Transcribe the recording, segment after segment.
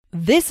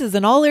This is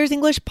an All Ears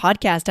English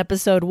podcast,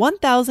 episode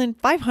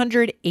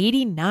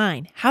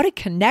 1589, How to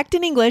Connect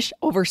in English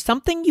over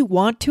something you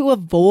want to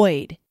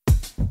avoid.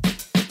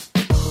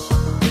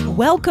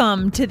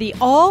 Welcome to the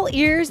All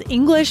Ears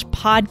English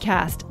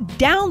podcast,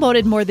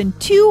 downloaded more than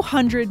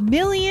 200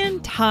 million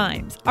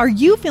times. Are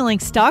you feeling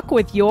stuck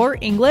with your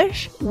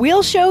English?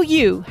 We'll show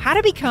you how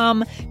to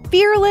become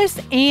fearless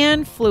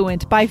and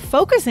fluent by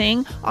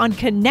focusing on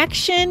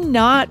connection,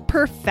 not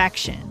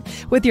perfection.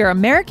 With your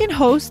American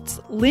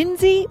hosts,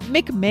 Lindsay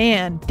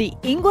McMahon, the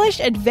English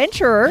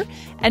adventurer,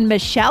 and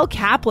Michelle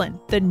Kaplan,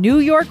 the New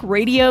York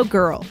radio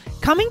girl,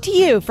 coming to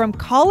you from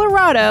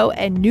Colorado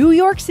and New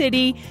York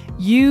City,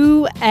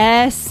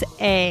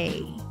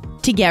 USA.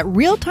 To get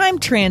real-time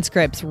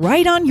transcripts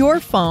right on your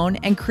phone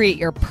and create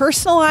your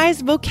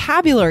personalized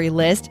vocabulary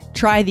list,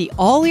 try the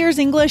All Ears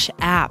English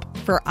app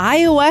for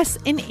iOS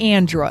and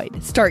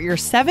Android. Start your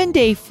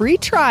 7-day free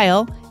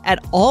trial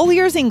at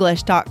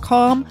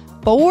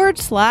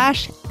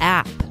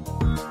allearsenglish.com/app.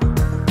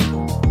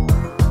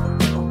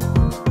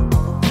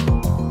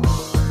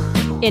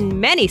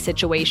 In many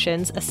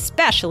situations,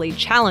 especially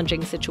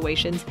challenging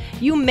situations,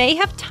 you may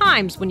have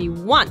times when you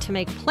want to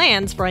make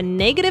plans for a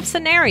negative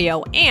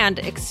scenario and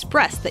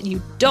express that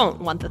you don't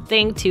want the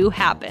thing to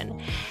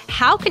happen.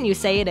 How can you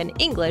say it in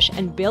English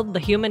and build the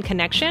human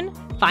connection?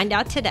 Find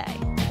out today.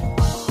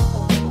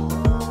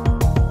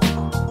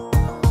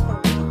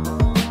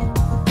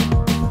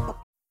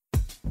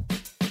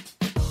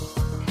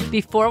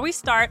 Before we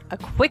start, a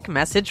quick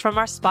message from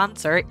our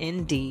sponsor,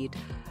 Indeed.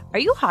 Are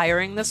you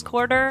hiring this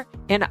quarter?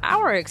 In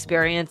our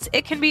experience,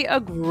 it can be a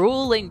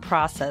grueling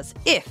process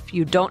if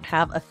you don't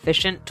have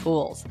efficient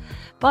tools.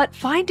 But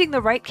finding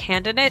the right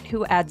candidate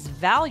who adds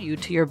value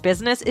to your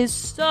business is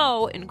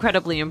so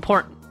incredibly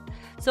important.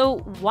 So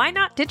why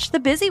not ditch the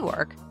busy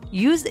work?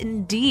 Use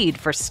Indeed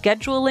for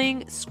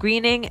scheduling,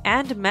 screening,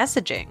 and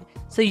messaging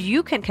so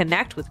you can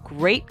connect with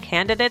great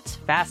candidates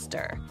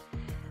faster.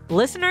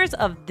 Listeners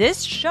of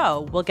this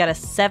show will get a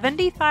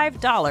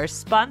 $75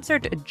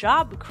 sponsored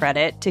job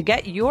credit to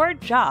get your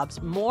jobs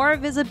more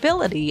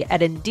visibility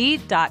at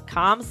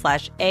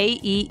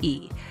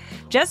Indeed.com/AEE.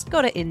 Just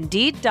go to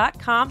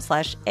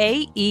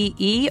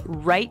Indeed.com/AEE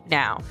right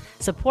now.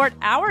 Support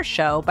our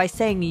show by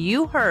saying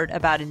you heard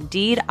about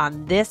Indeed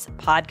on this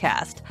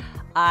podcast.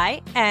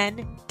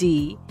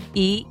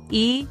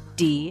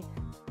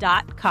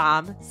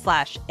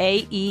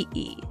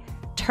 INDEED.com/AEE.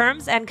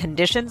 Terms and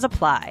conditions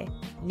apply.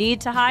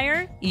 Need to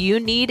hire? You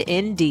need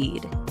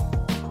Indeed.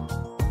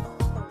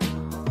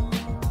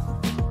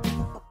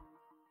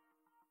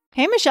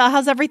 Hey, Michelle,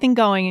 how's everything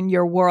going in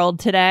your world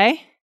today?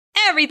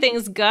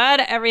 Everything's good.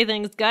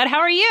 Everything's good. How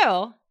are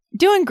you?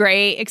 Doing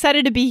great.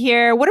 Excited to be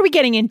here. What are we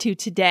getting into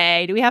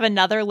today? Do we have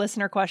another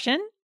listener question?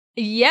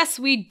 Yes,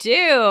 we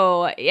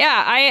do.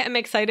 Yeah, I am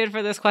excited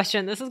for this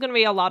question. This is going to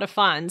be a lot of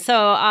fun.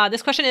 So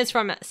this question is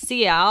from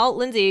CL.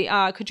 Lindsay,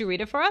 could you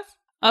read it for us?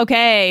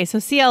 Okay, so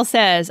CL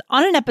says,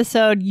 on an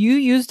episode, you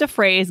used a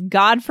phrase,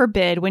 God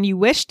forbid, when you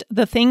wished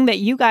the thing that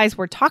you guys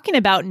were talking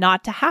about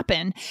not to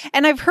happen.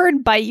 And I've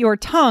heard bite your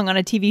tongue on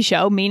a TV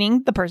show,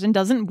 meaning the person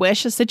doesn't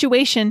wish a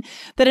situation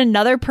that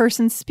another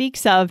person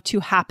speaks of to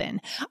happen.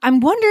 I'm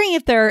wondering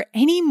if there are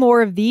any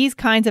more of these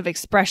kinds of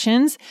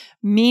expressions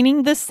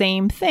meaning the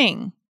same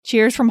thing.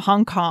 Cheers from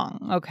Hong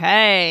Kong.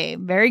 Okay,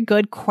 very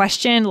good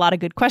question. A lot of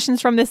good questions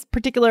from this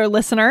particular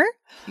listener.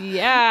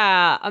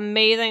 Yeah,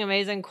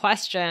 amazing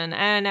question.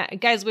 And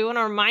guys, we want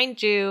to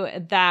remind you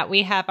that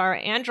we have our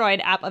Android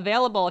app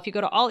available if you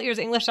go to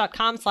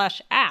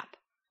allearsenglish.com/app.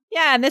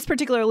 Yeah, and this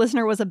particular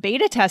listener was a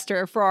beta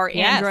tester for our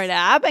Yes. Android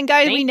app. And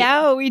guys, we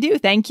do.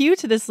 Thank you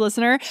to this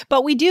listener.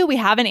 But we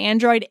have an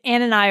Android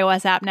and an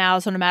iOS app now.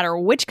 So no matter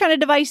which kind of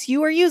device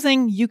you are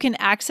using, you can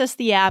access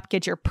the app,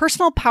 get your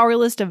personal power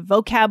list of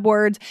vocab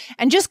words,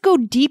 and just go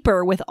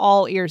deeper with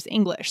All Ears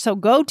English. So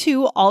go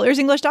to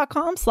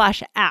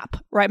allearsenglish.com/app.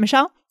 Right,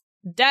 Michelle?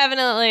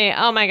 Definitely.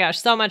 Oh my gosh,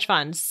 so much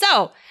fun.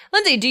 So,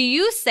 Lindsay, do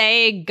you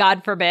say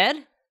God forbid?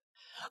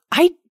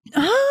 I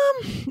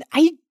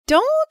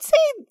don't say,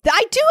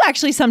 I do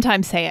actually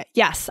sometimes say it.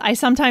 Yes, I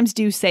sometimes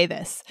do say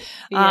this.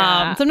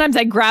 Yeah. Sometimes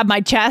I grab my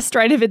chest,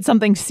 right, if it's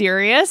something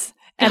serious,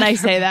 and I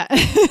say that.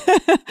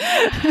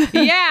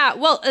 Yeah,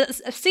 well,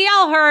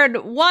 CL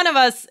heard one of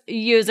us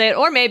use it,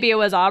 or maybe it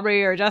was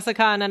Aubrey or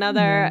Jessica in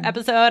another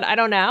episode. I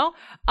don't know.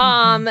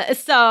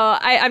 So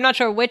I'm not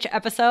sure which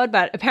episode,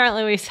 but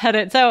apparently we said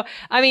it. So,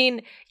 I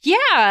mean,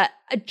 yeah,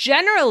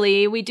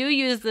 generally we do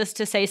use this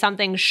to say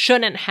something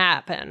shouldn't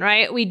happen,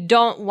 right? We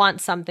don't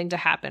want something to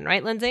happen,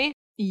 right, Lindsay?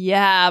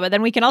 Yeah, but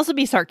then we can also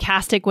be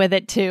sarcastic with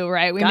it too,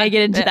 right? We may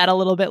get into that a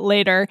little bit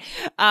later.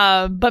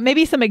 But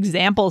maybe some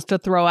examples to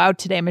throw out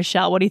today,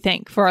 Michelle. What do you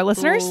think for our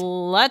listeners?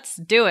 Let's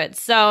do it.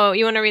 So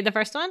you want to read the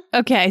first one?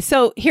 Okay,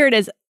 so here it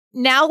is.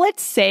 Now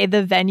let's say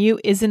the venue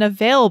isn't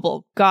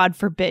available, God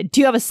forbid.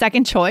 Do you have a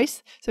second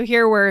choice? So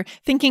here we're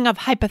thinking of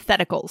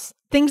hypotheticals,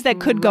 things that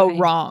could go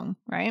wrong,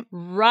 right?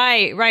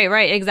 Right.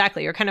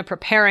 Exactly. You're kind of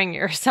preparing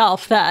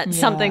yourself that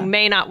something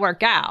may not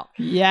work out.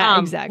 Yeah,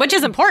 exactly. Which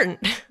is important.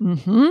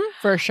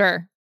 For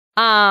sure.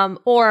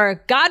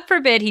 Or God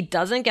forbid he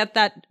doesn't get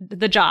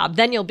the job,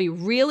 then you'll be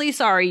really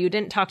sorry you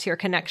didn't talk to your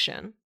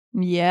connection.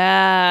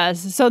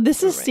 Yes. So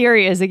this is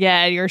serious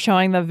again. You're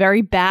showing the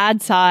very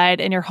bad side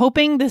and you're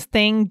hoping this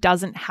thing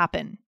doesn't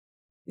happen.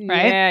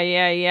 Right?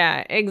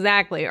 Yeah.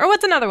 Exactly. Or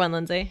what's another one,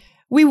 Lindsay?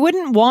 We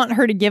wouldn't want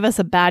her to give us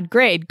a bad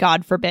grade,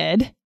 God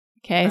forbid.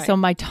 Okay. Right. So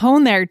my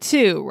tone there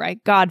too,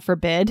 right? God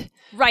forbid.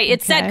 Right.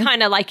 It's said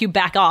kind of like you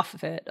back off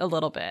of it a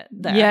little bit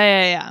there.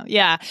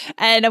 Yeah.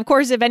 And of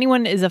course, if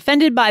anyone is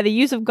offended by the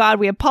use of God,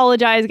 we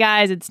apologize,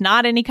 guys. It's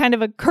not any kind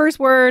of a curse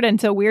word. And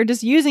so we're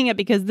just using it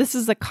because this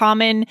is a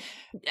common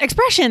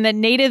expression that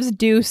natives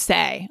do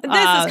say. This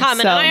is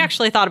common. And I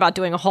actually thought about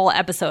doing a whole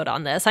episode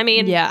on this. I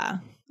mean, yeah.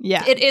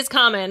 It is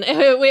common.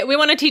 We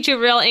want to teach you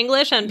real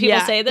English and people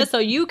say this, so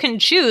you can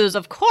choose,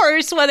 of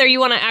course, whether you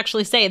want to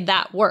actually say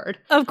that word.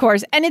 Of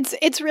course. And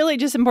it's really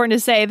just important to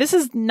say this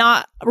is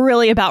not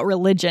really about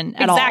religion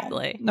at all.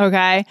 Exactly.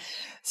 Okay?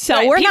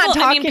 So we're not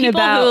talking people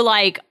about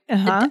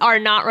who are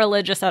not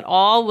religious at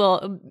all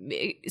will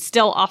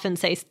still often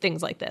say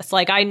things like this.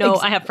 Like I know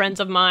I have friends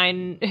of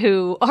mine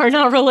who are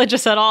not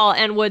religious at all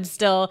and would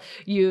still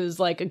use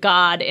like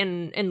God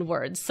in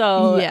words.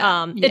 So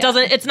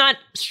it's not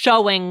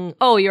showing,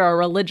 oh, you're a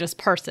religious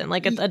person.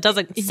 Like it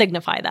doesn't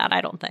signify that, I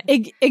don't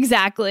think.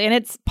 Exactly. And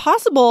it's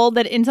possible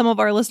that in some of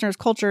our listeners'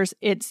 cultures,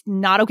 it's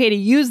not okay to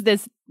use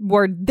this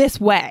word this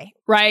way,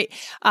 right?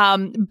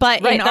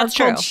 But in our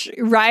culture,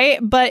 right?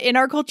 But in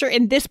our culture,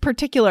 in this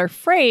particular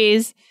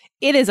phrase,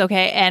 it is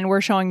okay, and we're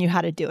showing you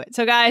how to do it.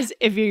 So, guys,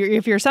 if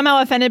you're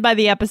somehow offended by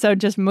the episode,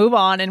 just move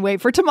on and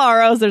wait for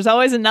tomorrow's. There's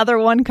always another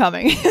one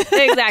coming.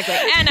 Exactly.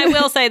 And I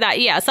will say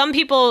that, some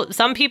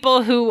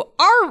people who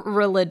are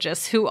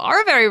religious, who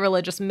are very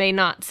religious, may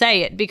not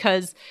say it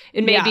because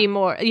it may be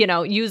more,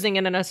 using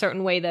it in a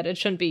certain way that it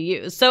shouldn't be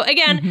used. So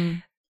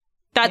again.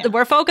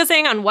 We're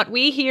focusing on what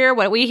we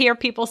hear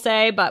people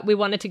say, but we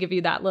wanted to give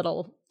you that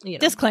little,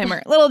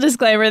 disclaimer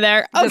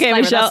there. Okay,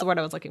 Michelle. That's the word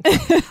I was looking for.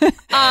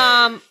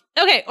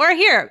 Okay, or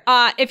here,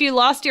 if you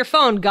lost your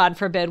phone, God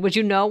forbid, would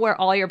you know where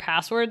all your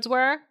passwords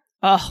were?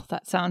 Oh,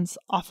 that sounds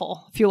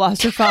awful. If you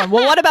lost your phone.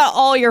 Well, what about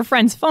all your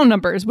friends' phone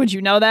numbers? Would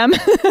you know them?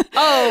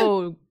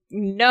 Oh,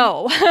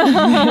 no.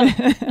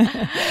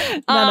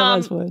 None of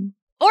us would.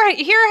 Or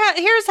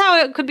here's how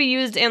it could be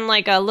used in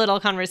like a little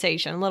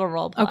conversation, little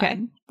role play. Okay.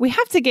 We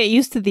have to get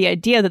used to the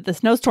idea that the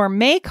snowstorm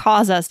may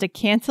cause us to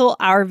cancel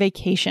our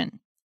vacation.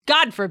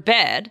 God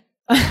forbid.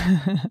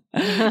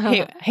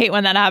 hate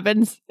when that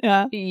happens.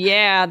 Yeah.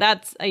 Yeah,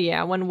 that's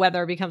when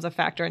weather becomes a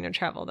factor in your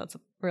travel, that's a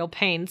real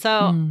pain.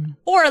 So,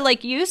 or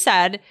like you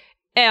said,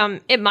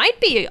 it might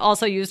be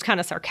also used kind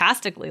of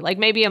sarcastically, like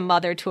maybe a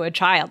mother to a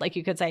child. Like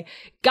you could say,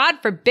 God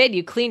forbid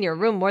you clean your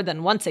room more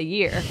than once a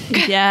year.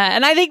 Yeah.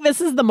 And I think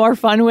this is the more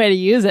fun way to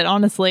use it,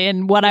 honestly.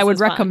 And what I would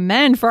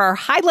recommend for our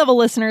high level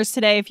listeners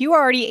today, if you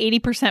are already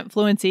 80%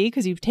 fluency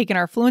because you've taken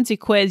our fluency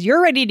quiz,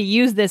 you're ready to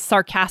use this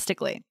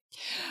sarcastically.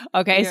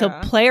 Okay, so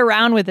play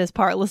around with this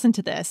part. Listen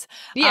to this.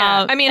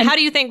 Yeah. I mean, how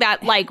do you think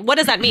that, like, what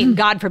does that mean?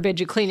 God forbid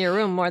you clean your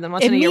room more than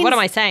once in a year. What am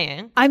I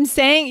saying?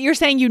 You're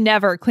saying you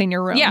never clean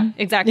your room. Yeah,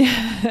 exactly.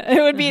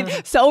 It would be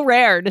so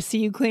rare to see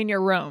you clean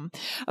your room.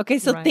 Okay,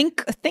 so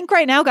think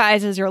right now,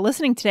 guys, as you're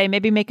listening today,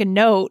 maybe make a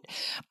note.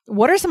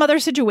 What are some other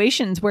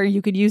situations where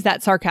you could use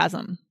that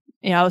sarcasm?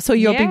 So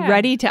you'll be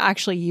ready to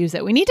actually use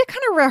it. We need to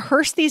kind of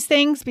rehearse these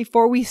things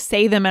before we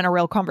say them in a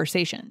real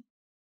conversation.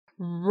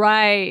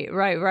 Right.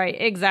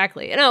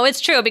 Exactly. No, it's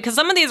true because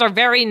some of these are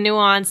very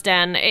nuanced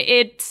and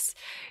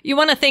you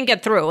want to think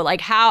it through.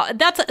 Like how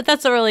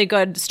that's a really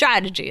good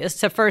strategy is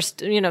to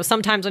first,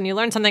 sometimes when you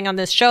learn something on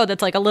this show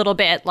that's like a little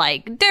bit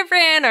like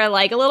different or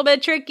like a little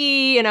bit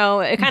tricky,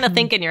 kind of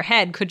think in your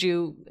head,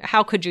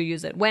 how could you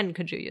use it? When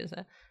could you use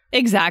it?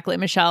 Exactly,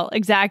 Michelle.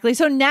 Exactly.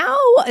 So now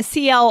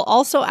CL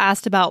also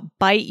asked about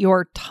bite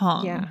your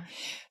tongue. Yeah.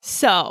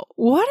 So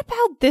what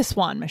about this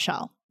one,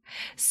 Michelle?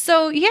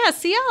 So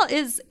CL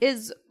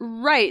is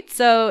right.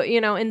 So,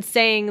 in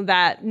saying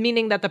that,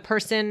 meaning that the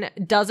person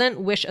doesn't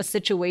wish a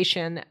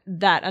situation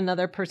that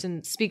another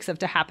person speaks of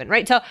to happen,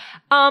 right? So,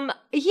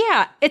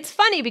 it's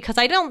funny because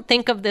I don't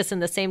think of this in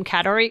the same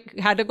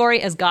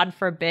category as God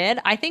forbid.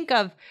 I think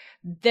of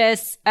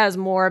this as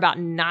more about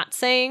not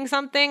saying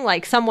something,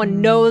 like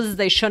someone knows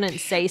they shouldn't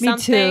say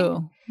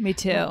something. Me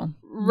too.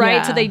 Right?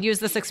 Yeah. So they use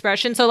this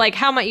expression. So like,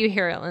 how might you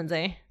hear it,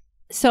 Lindsay?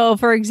 So,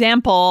 for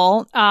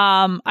example, is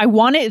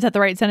that the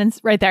right sentence?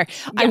 Right there.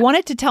 Yeah. I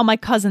wanted to tell my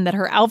cousin that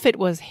her outfit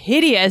was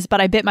hideous, but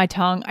I bit my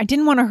tongue. I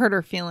didn't want to hurt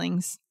her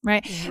feelings.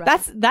 Right?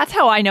 That's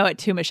how I know it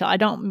too, Michelle. I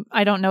don't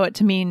know it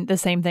to mean the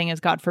same thing as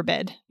God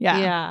forbid. Yeah.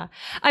 Yeah.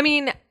 I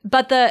mean,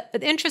 but the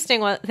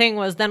interesting thing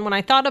was then when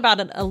I thought about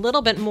it a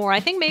little bit more, I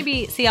think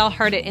maybe CL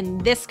heard it in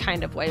this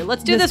kind of way.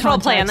 Let's do this role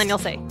play and then you'll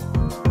see.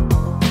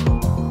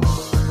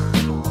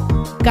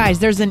 Guys,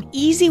 there's an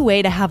easy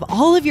way to have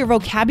all of your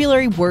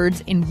vocabulary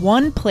words in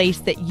one place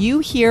that you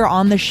hear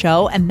on the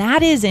show, and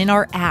that is in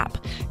our app.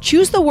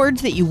 Choose the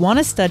words that you want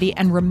to study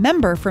and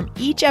remember from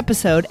each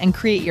episode and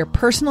create your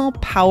personal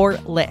power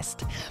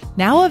list.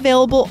 Now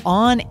available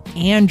on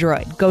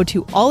Android. Go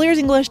to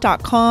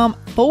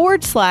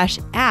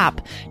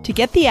allearsenglish.com/app to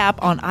get the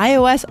app on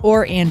iOS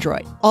or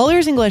Android.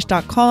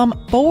 allearsenglish.com/app.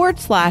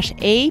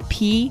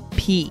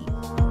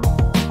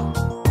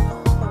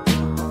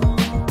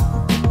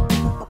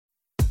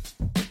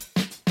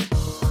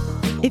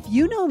 If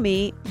you know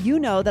me, you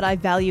know that I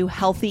value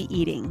healthy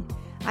eating.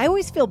 I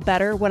always feel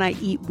better when I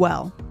eat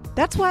well.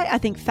 That's why I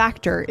think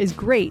Factor is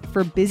great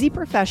for busy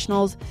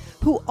professionals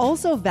who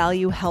also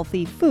value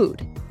healthy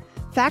food.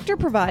 Factor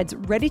provides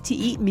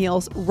ready-to-eat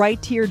meals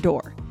right to your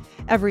door.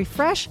 Every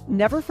fresh,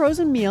 never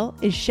frozen meal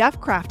is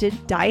chef-crafted,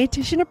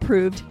 dietitian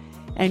approved,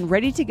 and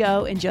ready to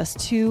go in just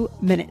 2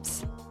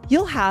 minutes.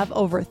 You'll have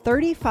over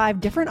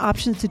 35 different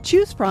options to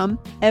choose from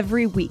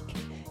every week,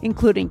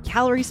 including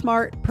Calorie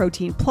Smart,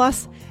 Protein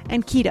Plus,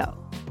 and Keto.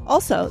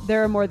 Also,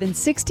 there are more than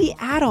 60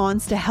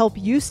 add-ons to help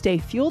you stay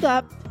fueled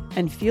up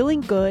and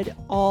feeling good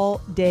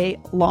all day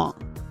long.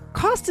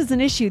 Cost is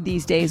an issue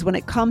these days when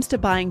it comes to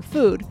buying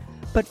food,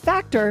 but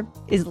Factor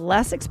is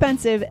less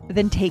expensive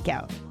than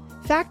takeout.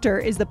 Factor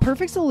is the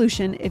perfect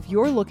solution if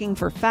you're looking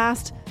for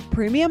fast,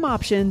 premium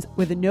options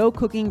with no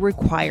cooking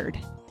required.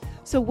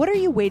 So what are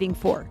you waiting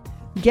for?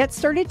 Get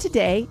started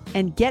today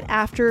and get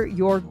after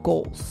your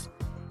goals.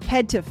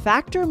 Head to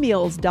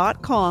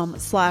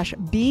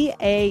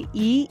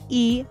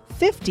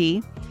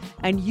factormeals.com/BAEE50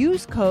 and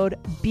use code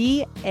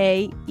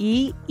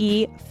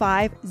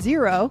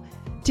BAEE50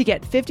 to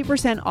get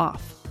 50%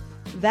 off.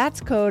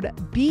 That's code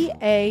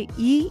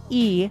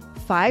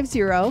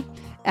BAEE50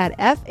 at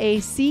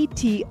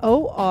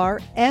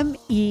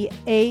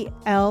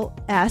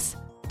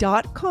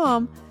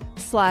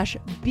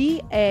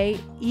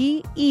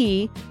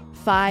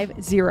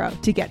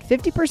to get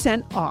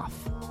 50% off.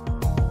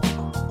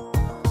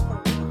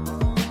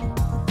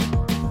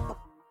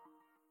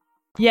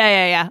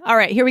 Yeah. All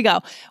right, here we go.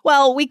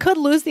 Well, we could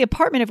lose the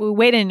apartment if we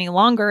wait any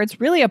longer.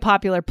 It's really a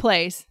popular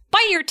place.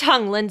 Bite your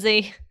tongue,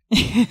 Lindsay.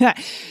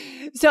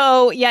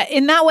 So, yeah,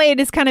 in that way, it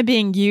is kind of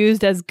being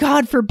used as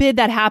God forbid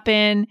that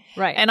happen.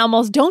 Right. And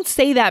almost don't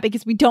say that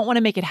because we don't want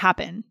to make it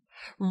happen.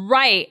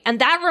 Right. And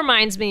that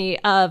reminds me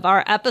of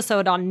our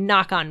episode on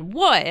knock on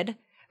wood,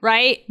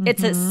 right? Mm-hmm.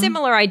 It's a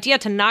similar idea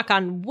to knock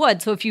on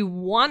wood. So if you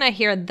want to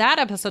hear that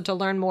episode to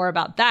learn more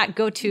about that,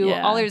 go to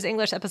All Ears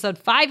English episode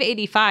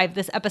 585.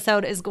 This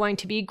episode is going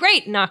to be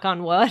great, knock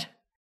on wood.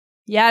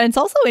 Yeah, and it's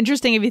also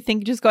interesting if you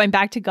think, just going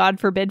back to God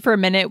forbid for a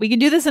minute, we can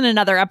do this in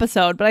another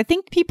episode, but I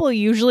think people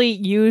usually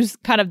use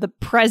kind of the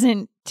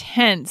present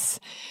tense,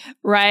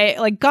 right?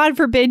 Like, God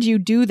forbid you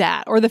do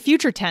that, or the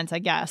future tense, I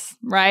guess,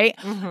 right?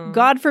 Mm-hmm.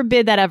 God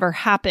forbid that ever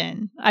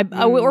happen.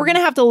 We're going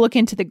to have to look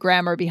into the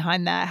grammar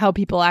behind that, how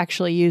people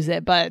actually use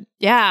it, but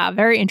yeah,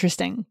 very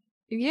interesting.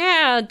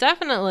 Yeah,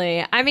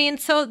 definitely. I mean,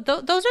 so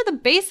those are the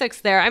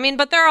basics there. I mean,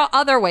 but there are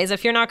other ways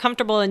if you're not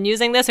comfortable in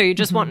using this, or you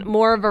just want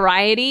more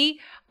variety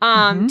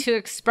to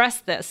express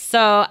this.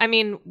 So, I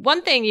mean,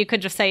 one thing you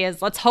could just say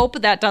is, let's hope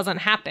that doesn't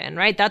happen,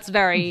 right? That's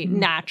very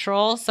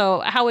natural. So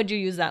how would you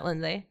use that,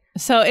 Lindsay?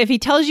 So if he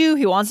tells you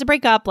he wants to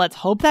break up, let's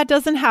hope that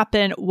doesn't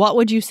happen, what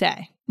would you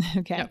say?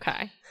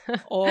 Okay.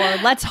 Or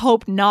let's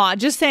hope not.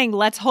 Just saying,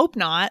 let's hope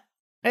not,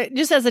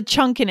 just as a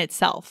chunk in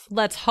itself.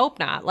 Let's hope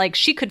not. Like,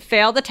 she could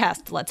fail the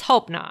test. Let's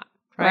hope not.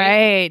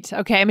 Right.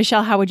 Okay.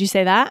 Michelle, how would you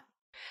say that?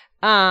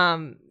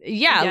 One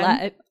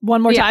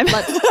more time.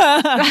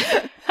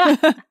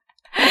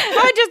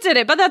 I just did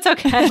it, but that's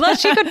okay.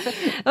 She could,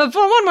 for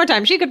one more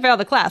time, she could fail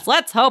the class.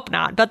 Let's hope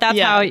not, but that's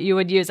how you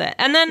would use it.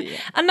 And then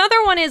another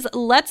one is,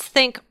 let's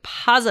think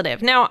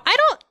positive. Now, I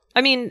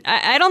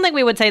don't think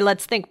we would say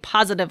let's think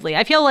positively.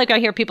 I feel like I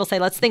hear people say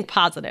let's think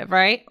positive,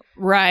 right?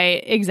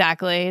 Right,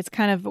 exactly. It's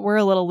kind of, we're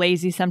a little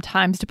lazy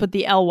sometimes to put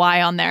the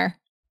ly on there.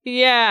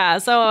 Yeah,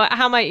 so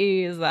how might you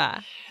use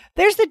that?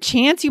 There's the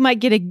chance you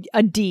might get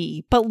a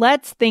D, but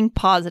let's think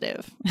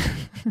positive.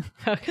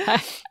 Okay.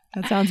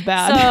 That sounds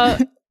bad.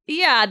 So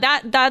yeah,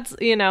 that's,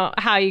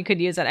 how you could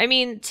use it. I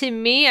mean, to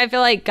me, I feel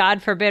like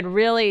God forbid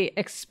really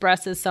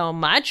expresses so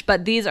much,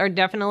 but these are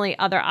definitely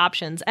other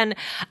options. And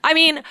I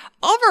mean,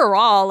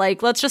 overall,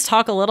 like, let's just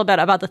talk a little bit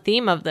about the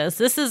theme of this.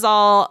 This is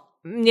all,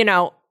 in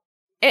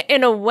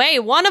a way,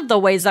 one of the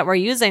ways that we're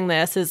using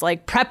this is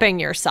like prepping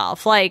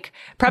yourself,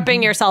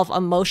 yourself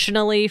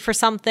emotionally for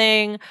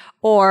something,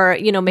 or,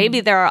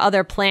 maybe there are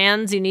other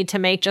plans you need to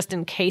make just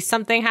in case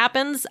something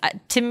happens.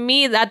 To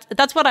me,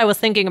 that's what I was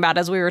thinking about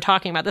as we were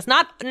talking about this.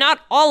 Not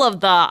all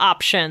of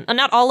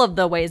not all of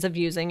the ways of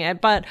using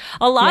it, but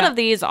a lot of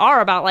these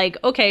are about like,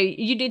 okay,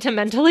 you need to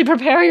mentally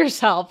prepare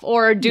yourself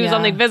or do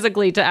something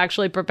physically to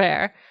actually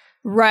prepare.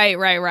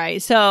 Right.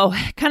 So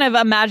kind of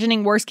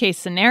imagining worst case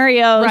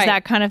scenarios,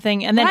 that kind of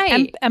thing. And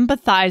then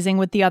empathizing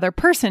with the other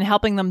person,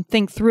 helping them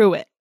think through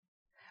it.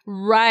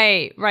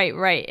 Right.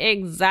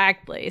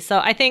 Exactly. So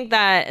I think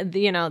that,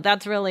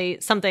 that's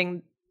really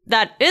something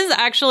that is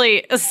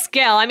actually a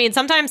skill. I mean,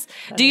 sometimes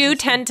do you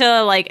tend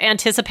to like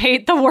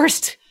anticipate the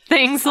worst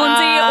things,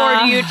 Lindsay,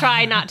 or do you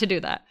try not to do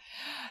that?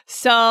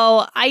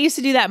 So I used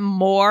to do that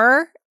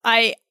more.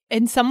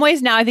 in some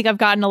ways now, I think I've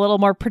gotten a little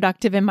more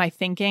productive in my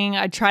thinking.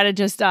 I try to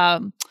just, try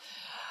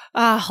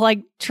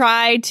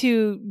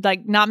to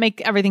not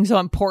make everything so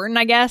important,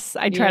 I guess.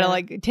 I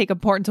try to take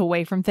importance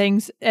away from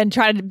things and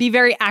try to be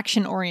very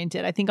action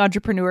oriented. I think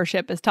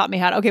entrepreneurship has taught me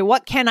how to, okay,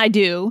 what can I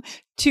do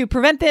to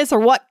prevent this, or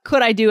what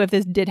could I do if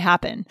this did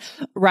happen?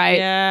 Right.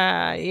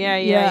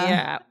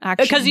 Yeah.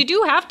 Because you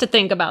do have to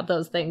think about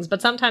those things,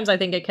 but sometimes I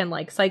think it can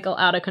cycle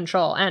out of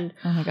control. And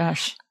oh my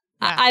gosh.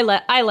 Yeah.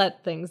 I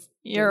let things.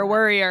 You're a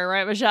worrier,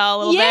 right, Michelle? A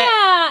little bit.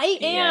 I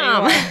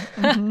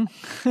am.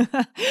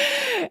 Yeah,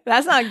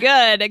 that's not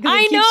good because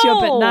it keeps you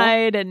up at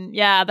night, and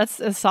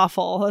it's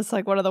awful. That's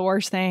one of the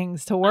worst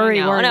things to worry.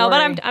 I know,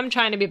 but I'm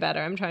trying to be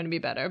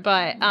better.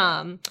 But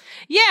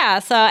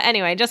So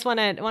anyway, just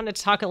wanted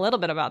to talk a little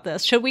bit about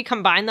this. Should we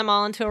combine them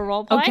all into a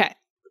role play? Okay.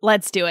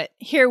 Let's do it.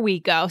 Here we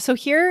go. So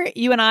here,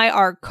 you and I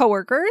are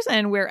coworkers,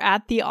 and we're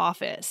at the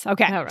office.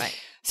 Okay. All right.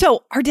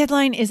 So our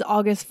deadline is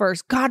August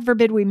 1st. God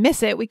forbid we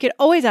miss it. We could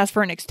always ask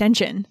for an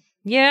extension.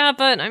 Yeah,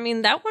 but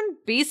that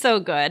wouldn't be so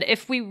good.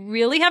 If we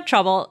really have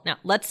trouble, now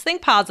let's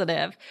think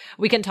positive.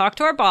 We can talk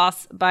to our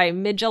boss by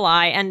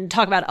mid-July and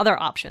talk about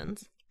other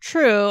options.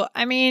 True.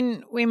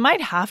 We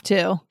might have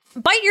to.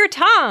 Bite your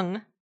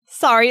tongue.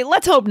 Sorry,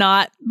 let's hope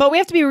not. But we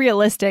have to be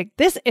realistic.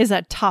 This is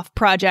a tough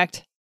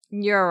project.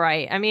 You're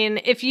right.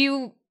 If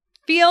you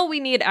feel we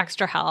need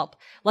extra help,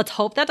 let's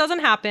hope that doesn't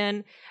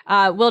happen.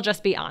 We'll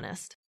just be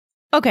honest.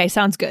 Okay,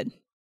 sounds good.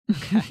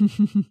 Okay.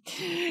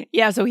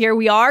 Yeah, so here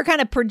we are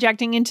kind of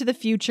projecting into the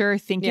future,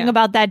 thinking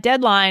about that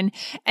deadline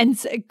and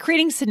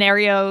creating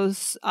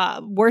scenarios,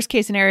 worst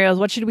case scenarios.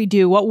 What should we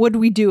do? What would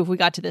we do if we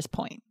got to this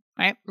point?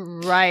 Right?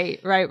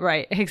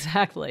 Right.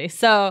 Exactly.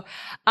 So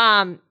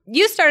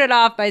you started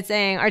off by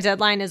saying our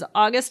deadline is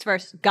August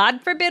 1st.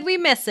 God forbid we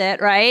miss it,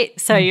 right?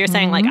 So you're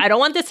saying I don't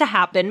want this to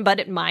happen, but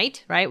it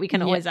might, right? We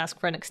can always ask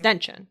for an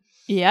extension.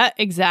 Yeah,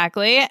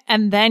 exactly.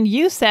 And then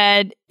you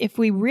said, if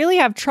we really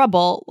have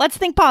trouble, let's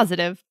think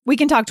positive. We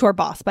can talk to our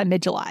boss by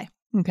mid-July.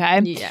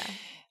 Okay. Yeah.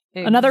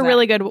 Exactly. Another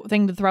really good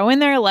thing to throw in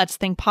there, let's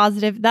think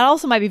positive. That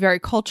also might be very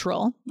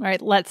cultural,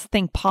 right? Let's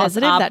think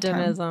positive. That's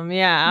optimism.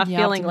 Feeling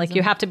optimism. Like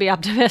you have to be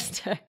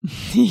optimistic.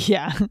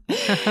 Yeah.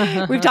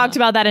 We've talked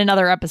about that in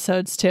other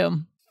episodes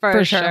too.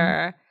 For sure.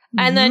 Mm-hmm.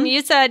 And then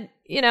you said,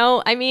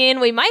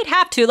 we might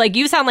have to,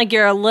 you sound like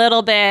you're a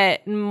little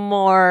bit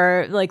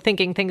more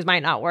thinking things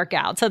might not work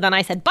out. So then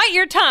I said, bite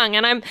your tongue.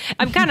 And I'm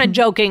kind of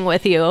joking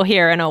with you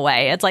here in a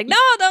way. It's no,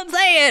 don't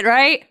say it,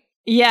 right?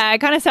 Yeah, it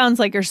kind of sounds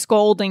like you're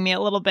scolding me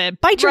a little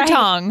bit. Bite your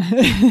tongue.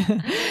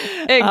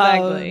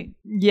 Exactly.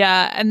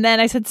 Yeah. And then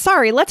I said,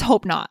 sorry, let's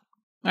hope not.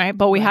 All right.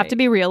 But we have to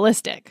be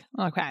realistic.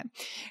 Okay.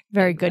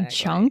 Very good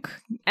chunk.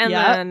 And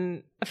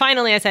then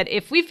finally I said,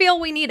 if we feel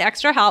we need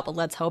extra help,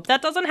 let's hope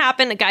that doesn't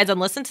happen. Guys, and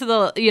listen to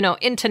the,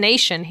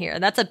 intonation here.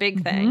 That's a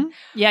big thing.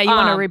 Yeah. You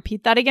want to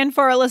repeat that again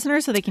for our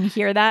listeners so they can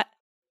hear that?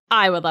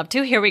 I would love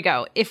to. Here we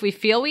go. If we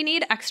feel we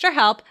need extra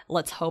help,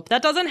 let's hope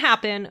that doesn't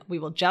happen. We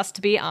will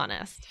just be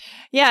honest.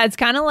 Yeah, it's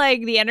kind of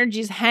like the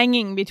energy's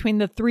hanging between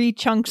the three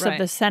chunks of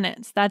the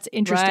sentence. That's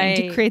interesting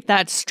to create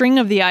that string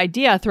of the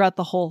idea throughout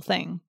the whole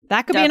thing.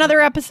 That could be another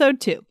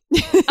episode too.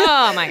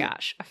 Oh my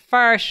gosh,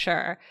 for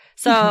sure.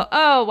 So,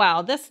 oh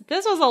wow, this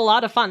was a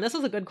lot of fun. This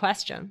was a good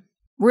question.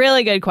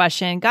 Really good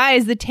question.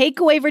 Guys, the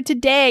takeaway for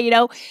today,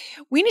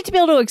 we need to be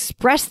able to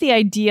express the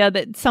idea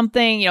that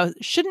something,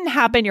 shouldn't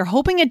happen. You're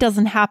hoping it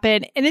doesn't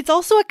happen. And it's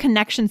also a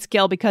connection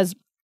skill because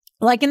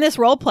like in this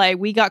role play,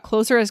 we got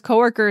closer as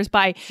coworkers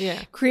by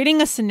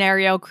creating a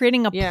scenario,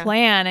 creating a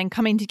plan and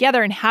coming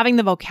together and having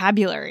the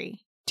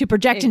vocabulary to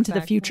project into the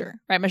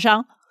future. Right,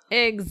 Michelle?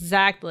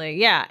 Exactly.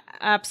 Yeah,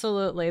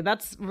 absolutely.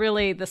 That's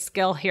really the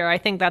skill here. I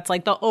think that's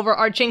the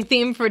overarching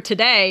theme for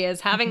today is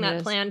having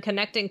that plan,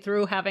 connecting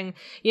through having,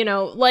 you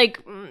don't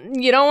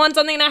want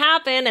something to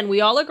happen and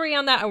we all agree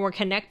on that and we're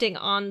connecting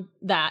on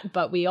that,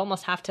 but we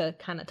almost have to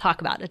kind of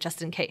talk about it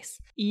just in case.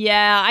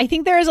 Yeah, I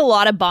think there is a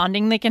lot of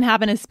bonding that can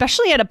happen,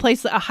 especially at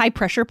a high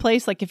pressure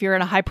place. Like if you're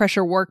in a high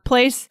pressure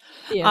workplace,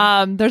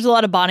 there's a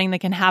lot of bonding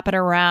that can happen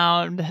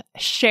around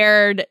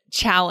shared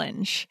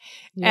challenge.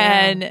 Yeah.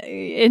 And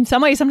in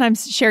some ways,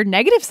 sometimes shared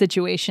negative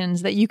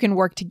situations that you can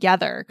work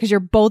together because you're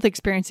both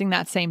experiencing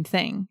that same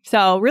thing.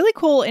 So really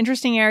cool,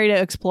 interesting area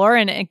to explore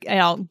and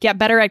get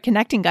better at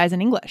connecting guys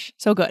in English.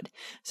 So good.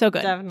 So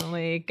good.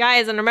 Definitely.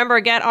 Guys, and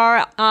remember, get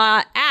our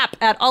app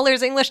at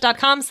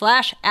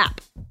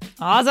allearsenglish.com/app.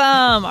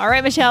 Awesome. All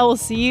right, Michelle, we'll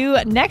see you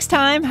next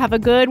time. Have a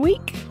good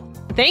week.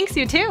 Thanks,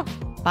 you too.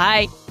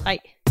 Bye. Bye.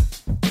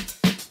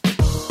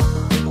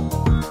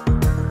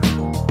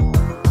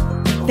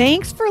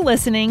 Thanks for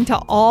listening to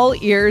All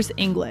Ears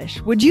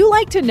English. Would you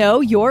like to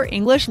know your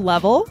English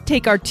level?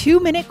 Take our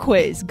 2-minute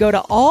quiz. Go to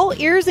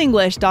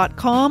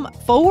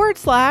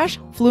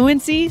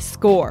allearsenglish.com/fluency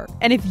score.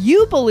 And if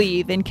you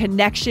believe in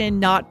connection,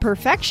 not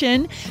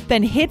perfection,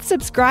 then hit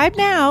subscribe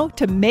now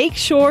to make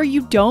sure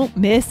you don't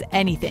miss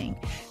anything.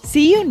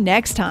 See you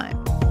next time.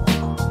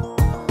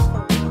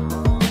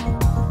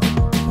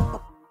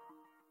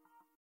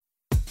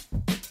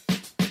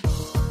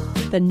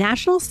 The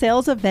national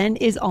sales event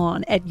is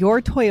on at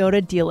your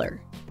Toyota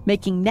dealer.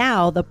 making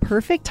now the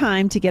perfect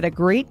time to get a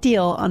great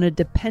deal on a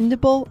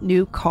dependable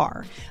new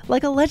car,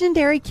 like a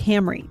legendary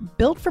Camry,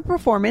 built for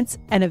performance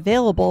and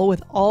available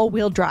with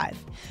all-wheel drive.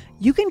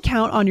 You can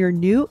count on your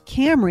new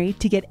Camry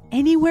to get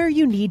anywhere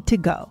you need to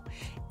go.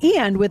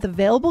 And with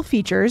available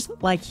features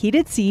like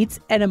heated seats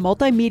and a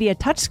multimedia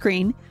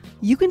touchscreen,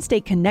 you can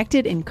stay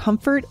connected in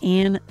comfort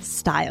and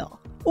style.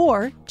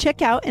 Or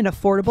check out an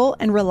affordable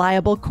and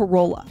reliable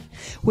Corolla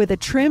with a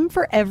trim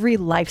for every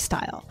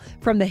lifestyle.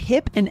 From the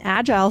hip and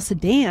agile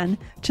sedan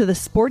to the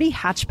sporty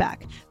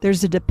hatchback,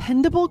 there's a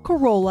dependable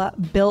Corolla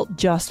built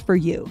just for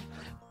you.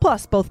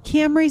 Plus, both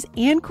Camrys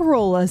and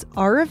Corollas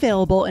are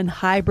available in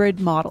hybrid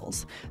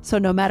models. So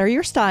no matter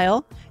your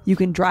style, you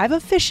can drive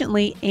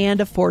efficiently and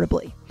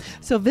affordably.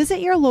 So visit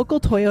your local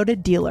Toyota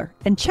dealer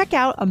and check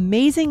out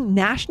amazing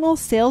national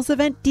sales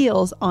event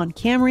deals on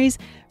Camrys,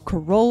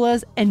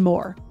 Corollas, and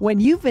more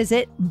when you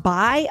visit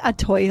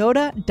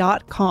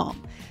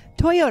buyatoyota.com.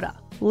 Toyota,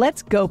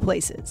 let's go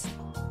places.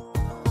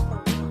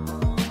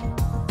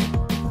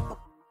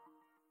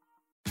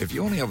 If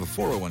you only have a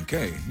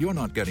 401k, you're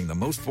not getting the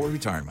most for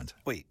retirement.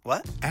 Wait,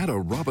 what? Add a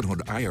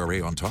Robinhood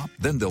IRA on top,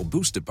 then they'll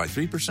boost it by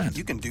 3%.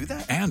 You can do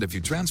that? And if you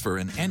transfer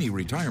in any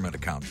retirement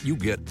account, you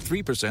get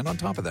 3% on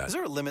top of that. Is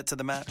there a limit to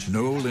the match?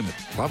 No limit.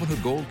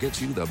 Robinhood Gold gets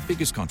you the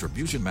biggest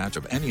contribution match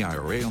of any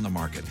IRA on the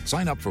market.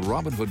 Sign up for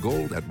Robinhood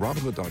Gold at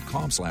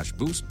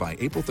Robinhood.com/boost by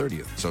April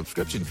 30th.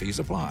 Subscription fees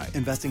apply.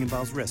 Investing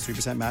involves risk.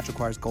 3% match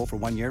requires gold for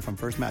 1 year from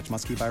first match.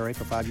 Must keep IRA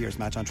for 5 years.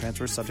 Match on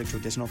transfers subject to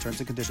additional terms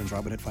and conditions.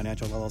 Robinhood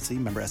Financial LLC,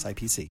 member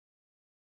SIPC.